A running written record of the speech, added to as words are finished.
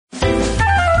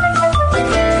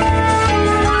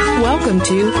Welcome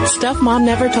to Stuff Mom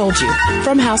Never Told You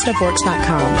from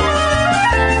HowStuffWorks.com.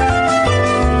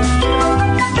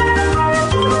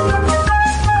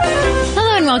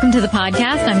 Welcome to the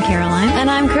podcast. I'm Caroline. And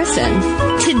I'm Kristen.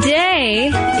 Today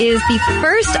is the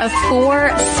first of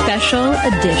 4 special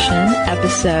edition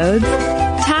episodes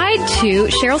tied to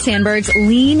Sheryl Sandberg's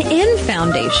Lean In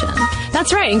Foundation.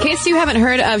 That's right. In case you haven't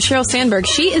heard of Sheryl Sandberg,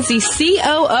 she is the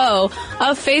COO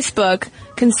of Facebook,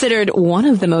 considered one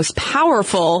of the most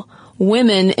powerful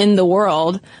women in the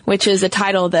world, which is a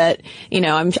title that, you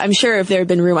know, I'm sure if there had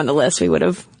been room on the list, we would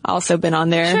have also been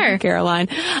on there, sure. Caroline.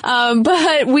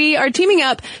 But we are teaming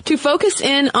up to focus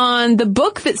in on the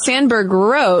book that Sandberg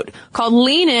wrote called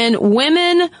Lean In,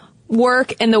 Women,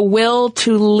 Work, and the Will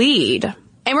to Lead.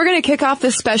 And we're going to kick off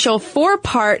this special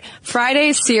 4-part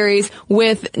Friday series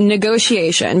with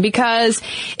negotiation, because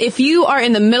if you are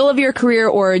in the middle of your career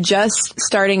or just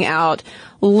starting out,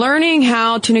 learning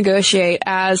how to negotiate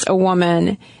as a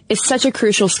woman is such a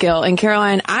crucial skill. And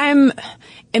Caroline, I'm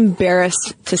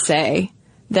embarrassed to say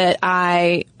that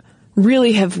I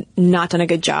really have not done a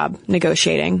good job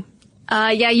negotiating.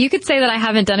 Yeah, you could say that I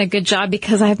haven't done a good job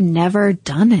because I've never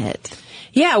done it.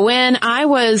 Yeah, when I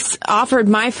was offered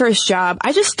my first job,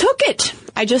 I just took it.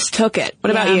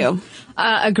 What about you?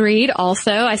 Agreed.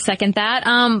 Also, I second that.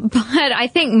 But I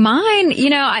think mine, you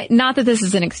know, not that this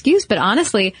is an excuse, but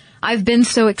honestly, I've been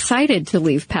so excited to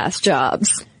leave past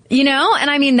jobs, you know?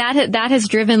 And I mean, that has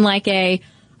driven like a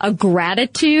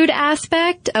gratitude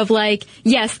aspect of like,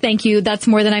 yes, thank you. That's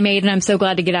more than I made. And I'm so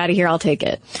glad to get out of here. I'll take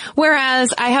it.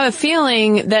 Whereas I have a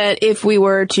feeling that if we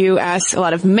were to ask a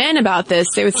lot of men about this,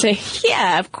 they would say,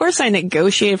 yeah, of course I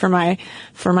negotiated for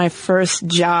my first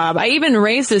job. I even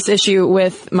raised this issue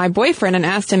with my boyfriend and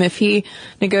asked him if he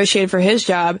negotiated for his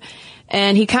job.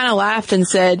 And he kind of laughed and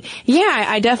said, yeah,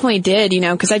 I definitely did, you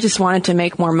know, because I just wanted to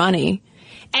make more money.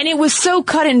 And it was so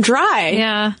cut and dry.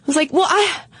 Yeah. I was like, well,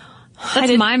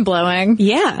 that's mind blowing.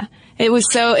 Yeah. It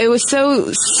was so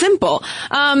simple.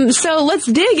 So let's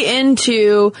dig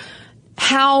into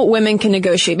how women can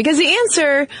negotiate, because the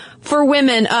answer for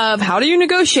women of how do you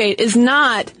negotiate is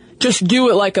not just do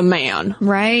it like a man.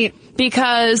 Right.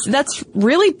 Because that's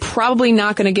really probably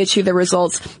not going to get you the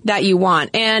results that you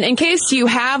want. And in case you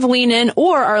have Lean In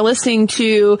or are listening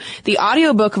to the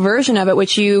audiobook version of it,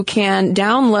 which you can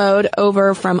download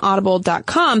over from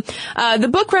audible.com, the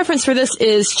book reference for this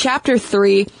is Chapter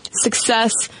 3,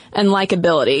 Success and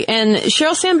Likability. And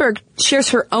Sheryl Sandberg shares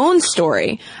her own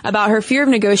story about her fear of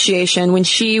negotiation when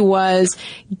she was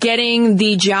getting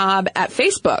the job at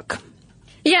Facebook.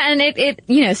 Yeah, and it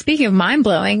you know, speaking of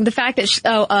mind-blowing, the fact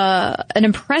that an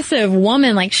impressive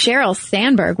woman like Sheryl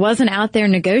Sandberg wasn't out there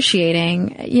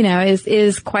negotiating, you know,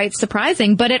 is quite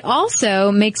surprising. But it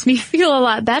also makes me feel a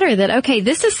lot better that, okay,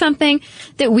 this is something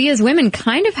that we as women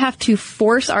kind of have to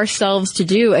force ourselves to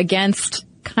do against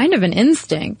kind of an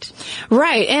instinct.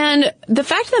 Right. And the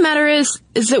fact of the matter is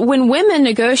that when women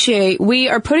negotiate, we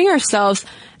are putting ourselves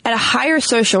at a higher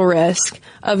social risk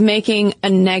of making a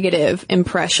negative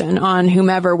impression on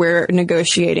whomever we're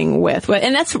negotiating with.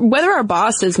 And that's whether our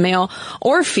boss is male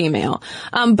or female.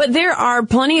 But there are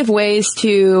plenty of ways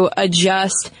to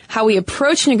adjust how we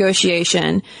approach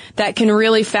negotiation that can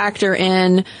really factor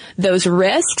in those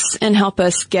risks and help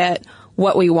us get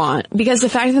what we want. Because the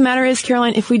fact of the matter is,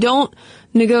 Caroline, if we don't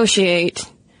negotiate,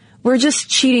 we're just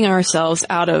cheating ourselves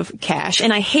out of cash.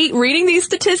 And I hate reading these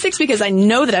statistics because I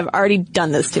know that I've already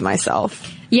done this to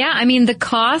myself. Yeah, I mean, the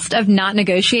cost of not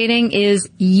negotiating is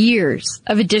years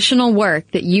of additional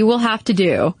work that you will have to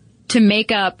do to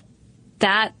make up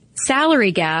that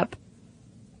salary gap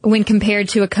when compared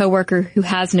to a coworker who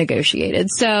has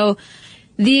negotiated. So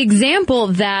the example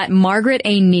that Margaret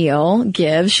A. Neal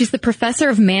gives, she's the professor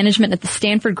of management at the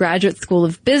Stanford Graduate School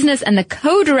of Business and the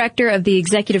co-director of the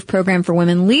executive program for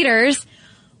women leaders.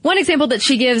 One example that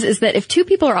she gives is that if 2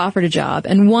 people are offered a job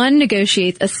and one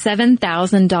negotiates a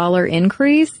 $7,000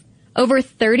 increase, over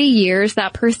 30 years,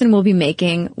 that person will be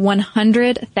making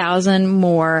 $100,000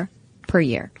 more per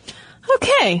year.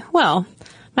 Okay, well,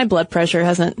 my blood pressure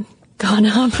hasn't gone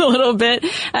up a little bit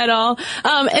at all.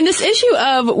 And this issue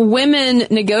of women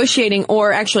negotiating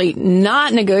or actually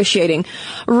not negotiating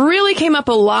really came up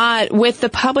a lot with the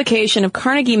publication of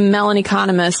Carnegie Mellon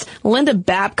economist Linda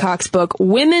Babcock's book,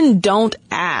 Women Don't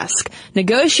Ask: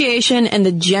 Negotiation and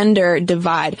the Gender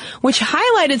Divide, which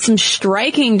highlighted some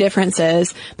striking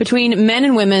differences between men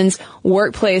and women's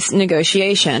workplace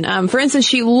negotiation. For instance,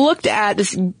 she looked at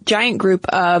this giant group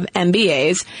of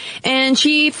MBAs and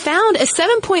she found a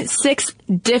 7.6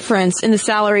 difference in the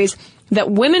salaries that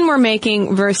women were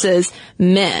making versus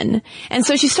men. And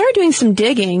so she started doing some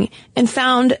digging and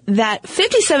found that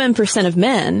 57% of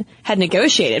men had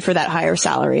negotiated for that higher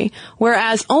salary,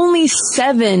 whereas only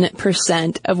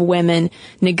 7% of women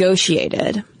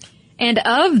negotiated. And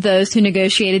of those who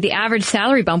negotiated, the average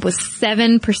salary bump was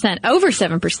 7%, over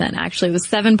 7% actually, it was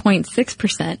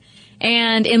 7.6%.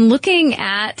 And in looking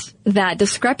at that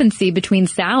discrepancy between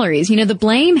salaries, the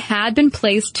blame had been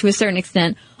placed to a certain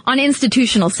extent on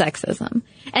institutional sexism.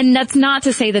 And that's not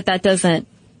to say that that doesn't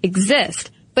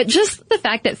exist, but just the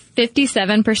fact that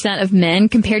 57% of men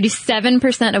compared to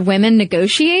 7% of women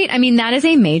negotiate, that is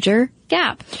a major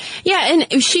gap. Yeah,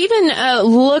 and she even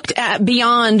looked at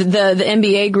beyond the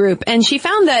MBA group, and she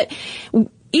found that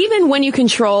even when you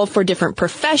control for different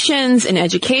professions and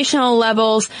educational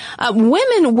levels,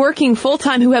 women working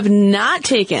full-time who have not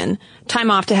taken time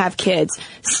off to have kids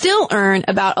still earn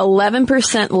about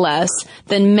 11% less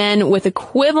than men with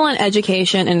equivalent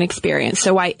education and experience.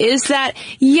 So why is that?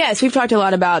 Yes, we've talked a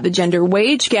lot about the gender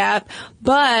wage gap,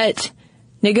 but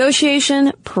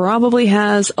negotiation probably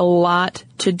has a lot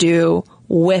to do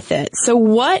with it. So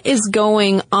what is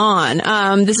going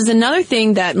on? This is another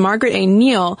thing that Margaret A.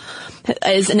 Neal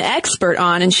is an expert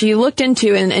on, and she looked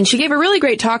into and she gave a really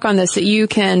great talk on this that you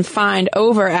can find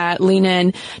over at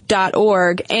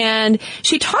leanin.org. And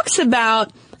she talks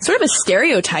about sort of a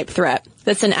stereotype threat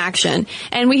that's in action.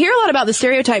 And we hear a lot about the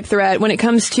stereotype threat when it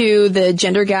comes to the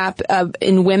gender gap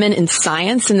in women in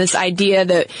science, and this idea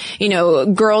that,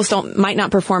 girls might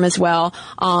not perform as well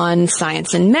on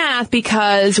science and math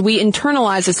because we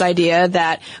internalize this idea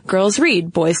that girls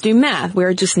read, boys do math.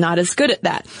 We're just not as good at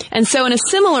that. And so in a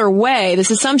similar way,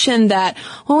 this assumption that,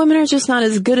 women are just not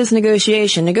as good as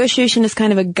negotiation. Negotiation is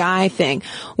kind of a guy thing.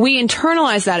 We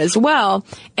internalize that as well.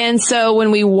 And so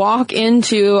when we walk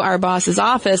into our boss's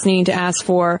office needing to ask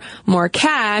for more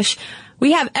cash,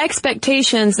 we have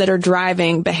expectations that are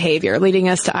driving behavior, leading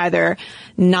us to either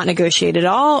not negotiate at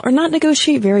all or not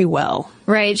negotiate very well.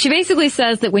 Right. She basically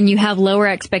says that when you have lower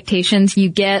expectations, you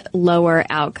get lower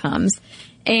outcomes.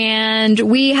 And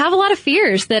we have a lot of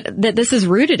fears that this is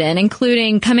rooted in,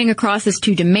 including coming across as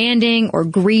too demanding or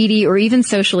greedy or even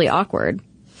socially awkward.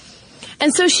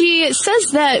 And so she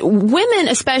says that women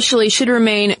especially should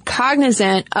remain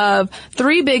cognizant of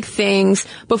three big things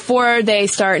before they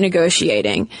start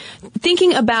negotiating.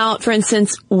 Thinking about, for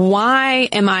instance, why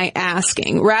am I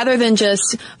asking? Rather than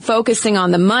just focusing on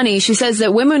the money, she says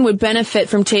that women would benefit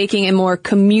from taking a more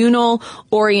communal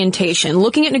orientation,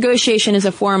 looking at negotiation as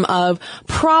a form of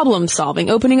problem solving,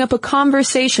 opening up a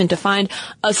conversation to find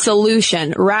a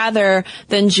solution rather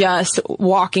than just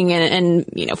walking in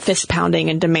and fist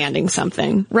pounding and demanding something.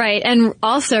 Right. And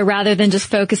also rather than just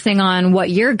focusing on what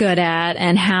you're good at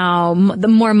and how the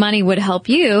more money would help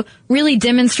you, really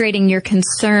demonstrating your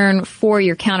concern for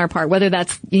your counterpart, whether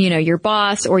that's, your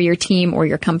boss or your team or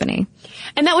your company.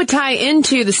 And that would tie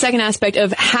into the second aspect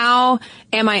of how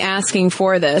am I asking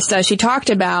for this? She talked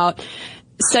about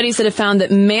studies that have found that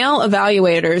male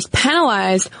evaluators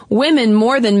penalize women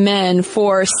more than men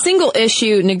for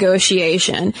single-issue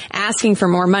negotiation, asking for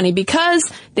more money, because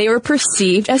they were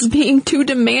perceived as being too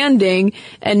demanding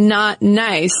and not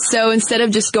nice. So instead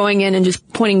of just going in and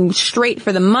just pointing straight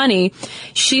for the money,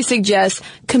 she suggests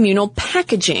communal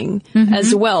packaging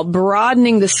as well,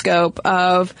 broadening the scope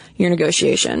of your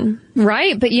negotiation.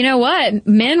 Right. But you know what?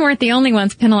 Men weren't the only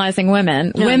ones penalizing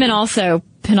women. No. Women also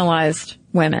penalized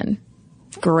women.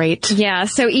 Great. Yeah.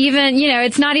 So even,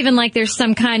 it's not even like there's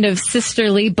some kind of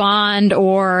sisterly bond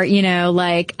or,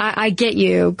 I get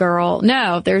you, girl.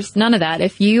 No, there's none of that.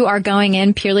 If you are going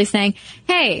in purely saying,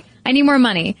 hey, I need more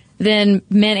money, then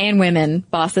men and women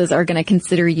bosses are going to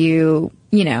consider you,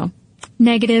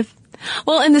 negative.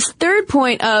 Well, and this third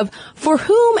point of, for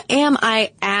whom am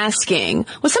I asking,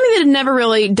 was something that had never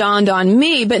really dawned on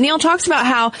me. But Neal talks about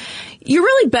how you're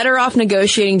really better off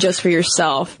negotiating just for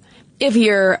yourself if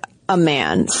you're a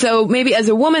man. So maybe as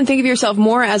a woman, think of yourself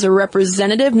more as a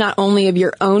representative, not only of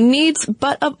your own needs,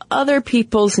 but of other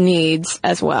people's needs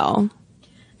as well.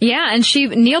 Yeah, and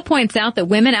Neal points out that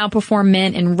women outperform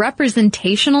men in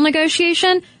representational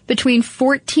negotiation between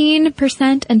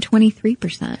 14% and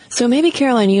 23%. So maybe,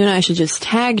 Caroline, you and I should just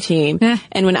tag team,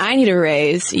 and when I need a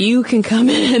raise, you can come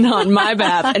in on my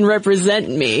behalf and represent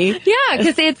me. Yeah,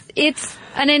 because it's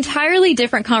an entirely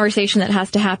different conversation that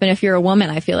has to happen if you're a woman,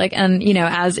 I feel like. And,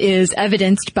 as is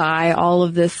evidenced by all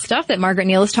of this stuff that Margaret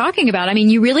Neal is talking about.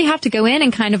 You really have to go in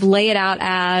and kind of lay it out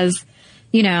as,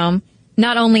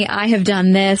 not only I have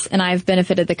done this and I've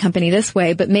benefited the company this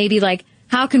way, but maybe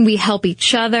how can we help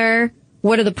each other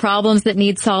what are the problems that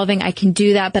need solving? I can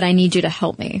do that, but I need you to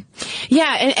help me.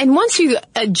 Yeah, and once you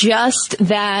adjust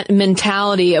that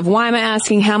mentality of why am I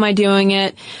asking, how am I doing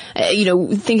it,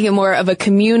 thinking more of a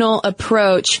communal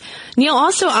approach, Neil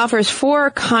also offers 4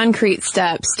 concrete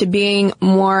steps to being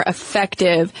more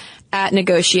effective at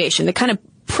negotiation, the kind of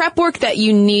prep work that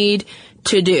you need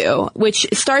to do, which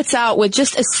starts out with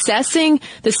just assessing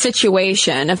the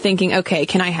situation of thinking, okay,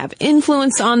 can I have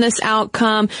influence on this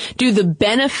outcome? Do the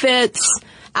benefits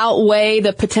outweigh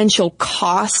the potential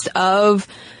cost of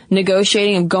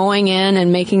negotiating, of going in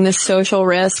and making this social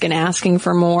risk and asking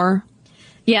for more?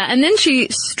 Yeah, and then she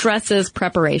stresses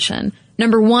preparation.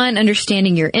 Number 1,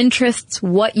 understanding your interests,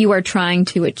 what you are trying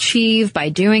to achieve by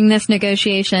doing this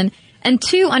negotiation. And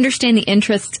 2, understand the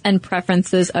interests and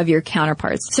preferences of your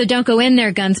counterparts. So don't go in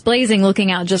there guns blazing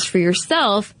looking out just for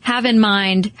yourself. Have in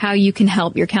mind how you can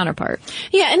help your counterpart.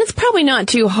 Yeah, and it's probably not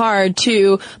too hard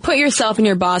to put yourself in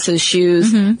your boss's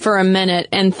shoes for a minute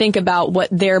and think about what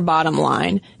their bottom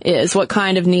line is, what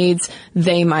kind of needs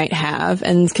they might have,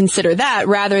 and consider that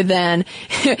rather than,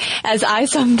 as I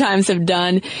sometimes have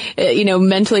done,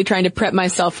 mentally trying to prep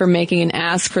myself for making an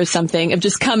ask for something, of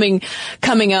just coming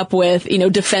up with,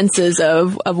 defenses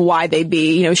of why they'd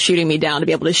be, shooting me down to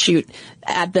be able to shoot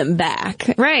at them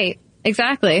back. Right.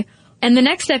 Exactly. And the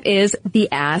next step is the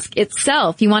ask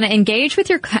itself. You want to engage with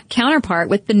your counterpart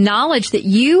with the knowledge that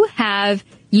you have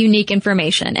unique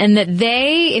information and that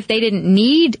if they didn't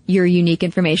need your unique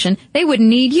information, they wouldn't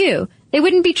need you. They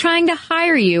wouldn't be trying to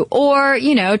hire you or,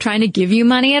 trying to give you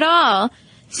money at all.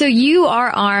 So you are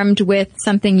armed with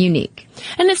something unique.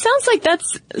 And it sounds like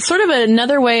that's sort of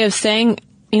another way of saying,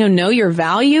 know your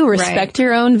value, respect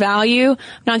your own value,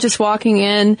 not just walking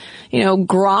in,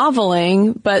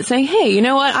 groveling, but saying, hey, you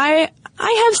know what? I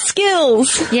have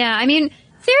skills. Yeah. I mean,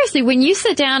 seriously, when you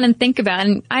sit down and think about,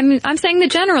 and I'm saying the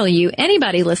general you,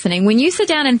 anybody listening, when you sit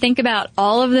down and think about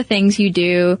all of the things you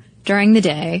do during the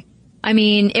day, I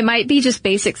mean, it might be just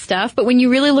basic stuff, but when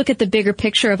you really look at the bigger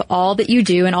picture of all that you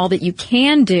do and all that you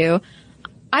can do,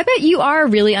 I bet you are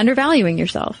really undervaluing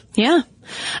yourself. Yeah.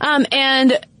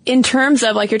 And in terms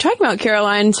of, like you're talking about,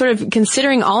 Caroline, sort of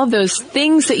considering all of those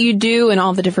things that you do and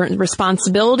all the different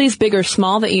responsibilities, big or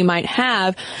small, that you might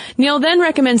have, Neil then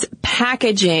recommends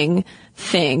packaging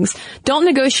things. Don't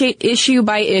negotiate issue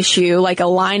by issue, like a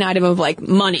line item of like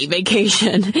money,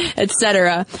 vacation,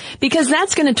 etc., because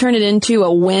that's going to turn it into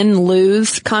a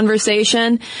win-lose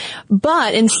conversation.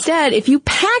 But instead, if you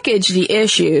package the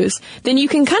issues, then you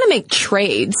can kind of make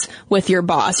trades with your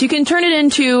boss. You can turn it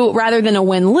into, rather than a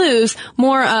win-lose,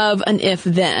 more of an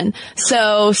if-then.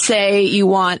 So say you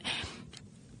want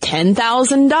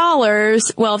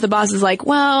 $10,000. Well, if the boss is like,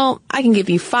 well, I can give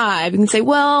you 5, you can say,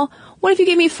 well, what if you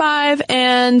give me 5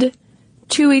 and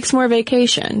 2 weeks more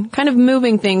vacation? Kind of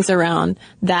moving things around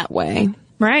that way.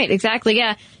 Right, exactly,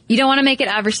 yeah. You don't want to make it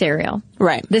adversarial.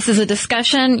 Right. This is a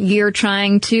discussion. You're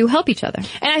trying to help each other.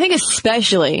 And I think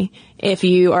especially if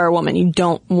you are a woman, you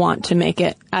don't want to make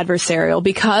it adversarial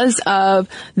because of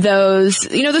those,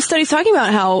 the studies talking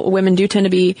about how women do tend to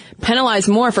be penalized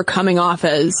more for coming off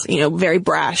as, very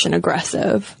brash and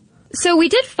aggressive. So we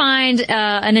did find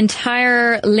an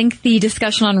entire lengthy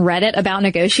discussion on Reddit about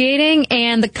negotiating,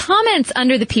 and the comments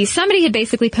under the piece, somebody had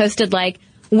basically posted like,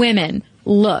 women,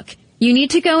 look, you need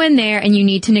to go in there and you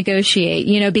need to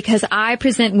negotiate, because I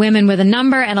present women with a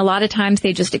number and a lot of times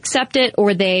they just accept it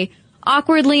or they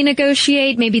awkwardly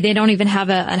negotiate. Maybe they don't even have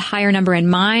a higher number in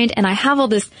mind, and I have all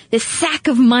this sack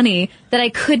of money that I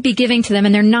could be giving to them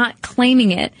and they're not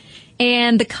claiming it.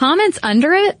 And the comments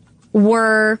under it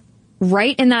were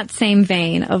right in that same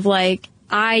vein of like,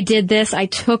 I did this, I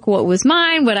took what was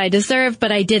mine, what I deserved,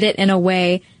 but I did it in a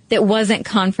way that wasn't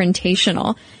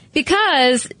confrontational.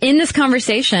 Because in this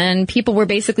conversation, people were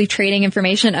basically trading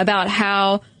information about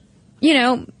how,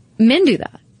 men do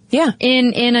that. Yeah.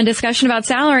 In a discussion about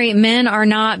salary, men are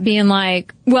not being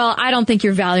like, well, I don't think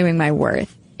you're valuing my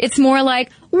worth. It's more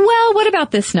like, well, what about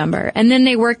this number? And then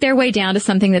they work their way down to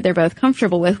something that they're both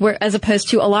comfortable with, as opposed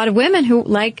to a lot of women who,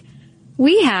 like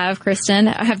we have, Kristen,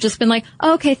 have just been like,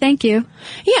 oh, okay, thank you.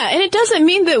 Yeah, and it doesn't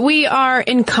mean that we are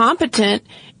incompetent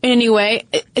in any way.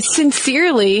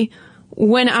 Sincerely,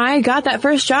 when I got that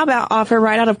first job offer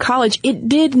right out of college, it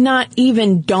did not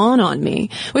even dawn on me,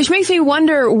 which makes me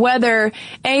wonder whether,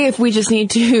 if we just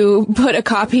need to put a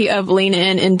copy of Lean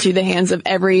In into the hands of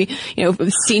every,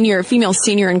 female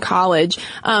senior in college.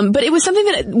 But it was something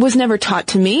that was never taught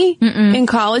to me in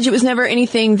college. It was never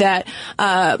anything that,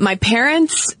 my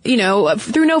parents,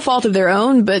 through no fault of their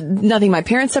own, but nothing my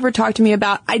parents ever talked to me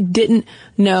about. I didn't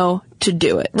know to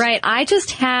do it. Right. I just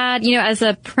had, as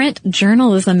a print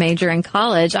journalism major in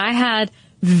college, I had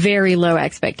very low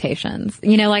expectations.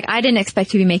 You know, like I didn't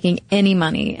expect to be making any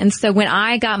money. And so when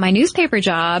I got my newspaper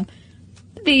job,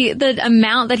 the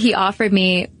amount that he offered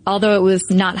me, although it was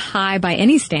not high by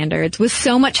any standards, was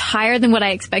so much higher than what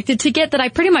I expected to get that I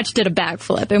pretty much did a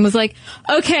backflip and was like,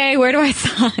 okay, where do I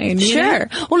sign? Sure.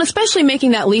 Well, and especially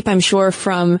making that leap, I'm sure,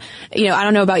 from, you know, I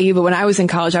don't know about you, but when I was in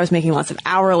college, I was making lots of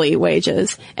hourly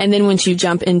wages. And then once you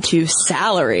jump into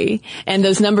salary and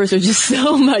those numbers are just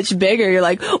so much bigger, you're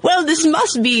like, well, this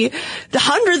must be the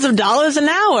hundreds of dollars an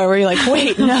hour. Where you're like,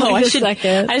 wait, no,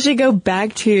 I should go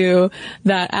back to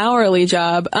that hourly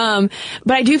job. But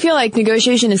I do feel like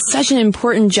negotiation is such an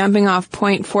important jumping off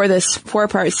point for this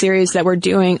 4-part series that we're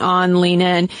doing on Lean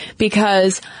In,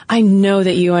 because I know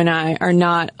that you and I are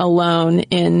not alone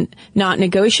in not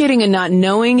negotiating and not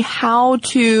knowing how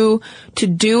to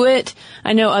do it.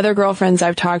 I know other girlfriends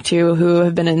I've talked to who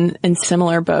have been in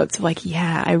similar boats of like,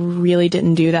 yeah, I really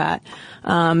didn't do that.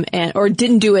 Or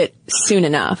didn't do it soon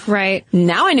enough. Right.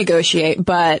 Now I negotiate,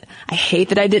 but I hate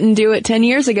that I didn't do it 10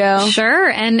 years ago. Sure.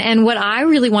 And what I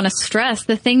really want to stress,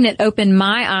 the thing that opened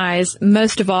my eyes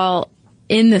most of all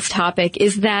in this topic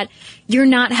is that you're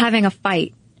not having a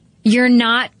fight. You're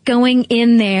not going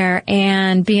in there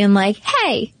and being like,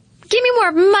 hey, give me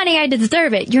more money. I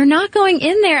deserve it. You're not going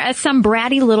in there as some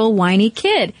bratty little whiny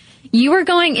kid. You are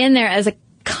going in there as a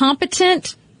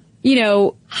competent, you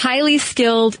know, highly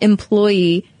skilled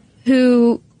employee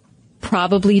who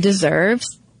probably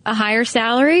deserves a higher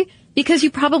salary because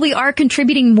you probably are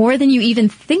contributing more than you even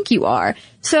think you are.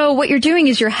 So what you're doing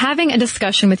is you're having a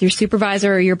discussion with your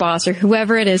supervisor or your boss or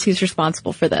whoever it is who's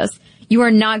responsible for this. You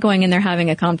are not going in there having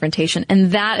a confrontation.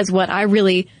 And that is what I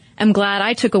really am glad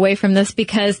I took away from this,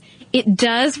 because it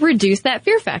does reduce that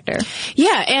fear factor.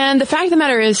 Yeah. And the fact of the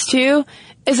matter is, too,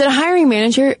 is that a hiring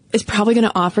manager is probably going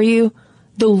to offer you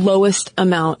the lowest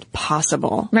amount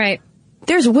possible. Right.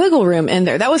 There's wiggle room in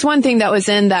there. That was one thing that was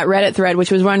in that Reddit thread,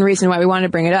 which was one reason why we wanted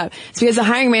to bring it up. It's because the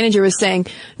hiring manager was saying,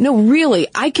 no, really,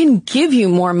 I can give you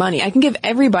more money. I can give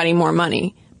everybody more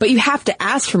money, but you have to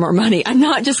ask for more money. I'm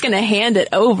not just going to hand it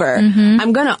over. Mm-hmm.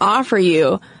 I'm going to offer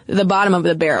you the bottom of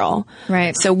the barrel.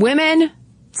 Right. So women,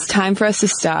 it's time for us to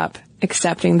stop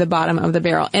accepting the bottom of the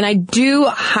barrel. And I do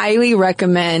highly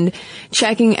recommend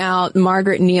checking out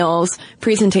Margaret Neal's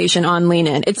presentation on Lean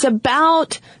In. It's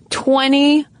about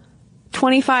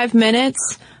 25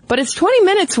 minutes, but it's 20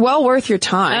 minutes well worth your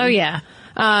time. Oh, yeah.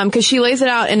 Cause she lays it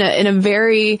out in a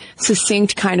very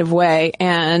succinct kind of way,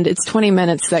 and it's 20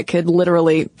 minutes that could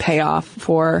literally pay off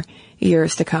for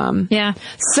years to come. Yeah.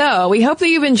 So we hope that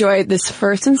you've enjoyed this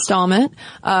first installment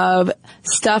of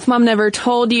Stuff Mom Never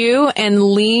Told You and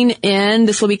Lean In.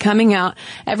 This will be coming out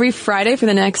every Friday for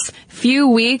the next few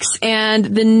weeks. And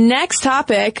the next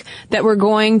topic that we're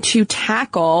going to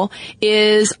tackle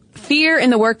is fear in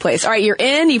the workplace. All right, you're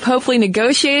in, you've hopefully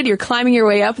negotiated, you're climbing your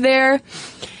way up there.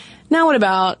 Now what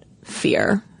about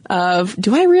fear of,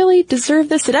 do I really deserve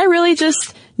this? Did I really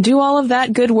just do all of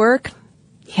that good work?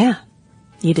 Yeah.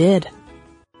 You did.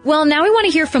 Well, now we want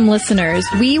to hear from listeners.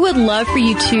 We would love for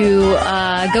you to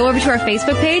go over to our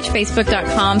Facebook page,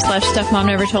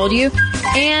 facebook.com/stuffmomnevertoldyou,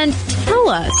 and tell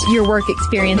us your work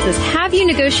experiences. Have you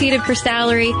negotiated for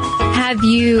salary? Have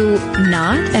you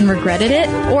not and regretted it?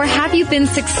 Or have you been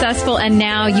successful and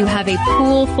now you have a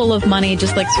pool full of money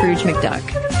just like Scrooge McDuck?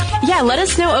 Yeah, let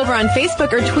us know over on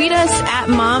Facebook or tweet us at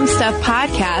Mom Stuff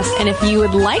Podcast. And if you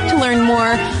would like to learn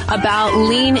more about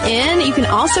Lean In, you can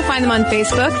also find them on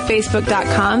Facebook,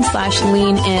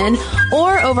 facebook.com/Lean In,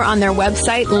 or over on their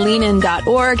website,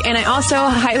 leanin.org. And I also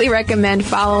highly recommend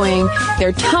following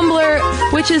their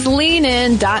Tumblr, which is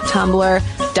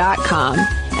leanin.tumblr.com.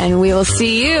 And we will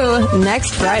see you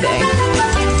next Friday.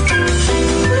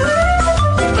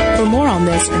 For more on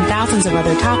this and thousands of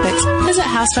other topics, visit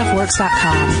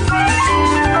HowStuffWorks.com.